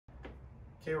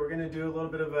Okay, we're gonna do a little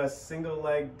bit of a single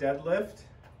leg deadlift.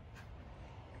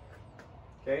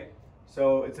 Okay,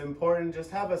 so it's important, just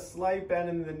have a slight bend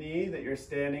in the knee that you're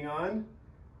standing on.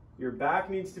 Your back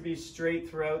needs to be straight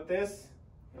throughout this.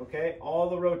 Okay,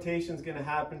 all the rotation's gonna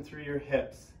happen through your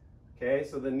hips. Okay,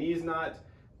 so the knee's not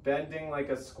bending like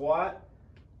a squat.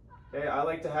 Okay, I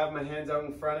like to have my hands out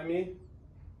in front of me.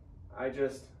 I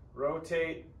just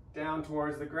rotate down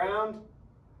towards the ground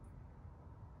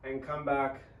and come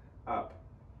back up.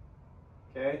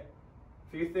 Okay, a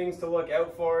few things to look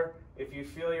out for. If you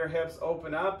feel your hips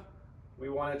open up, we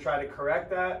want to try to correct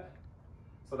that.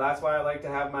 So that's why I like to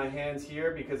have my hands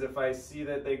here, because if I see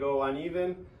that they go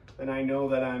uneven, then I know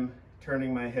that I'm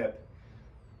turning my hip.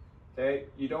 Okay,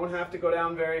 you don't have to go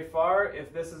down very far.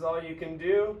 If this is all you can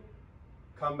do,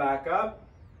 come back up.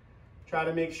 Try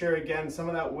to make sure, again, some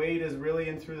of that weight is really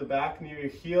in through the back near your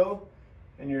heel,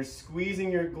 and you're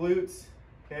squeezing your glutes,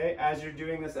 okay, as you're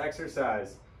doing this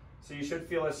exercise. So you should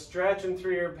feel a stretch in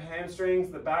through your hamstrings,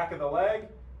 the back of the leg,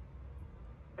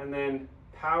 and then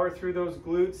power through those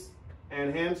glutes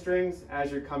and hamstrings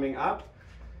as you're coming up.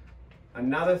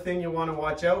 Another thing you want to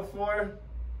watch out for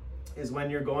is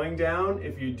when you're going down,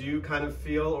 if you do kind of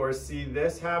feel or see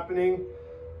this happening,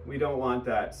 we don't want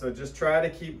that. So just try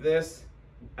to keep this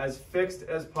as fixed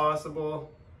as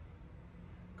possible,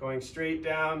 going straight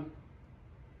down,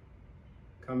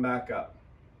 come back up.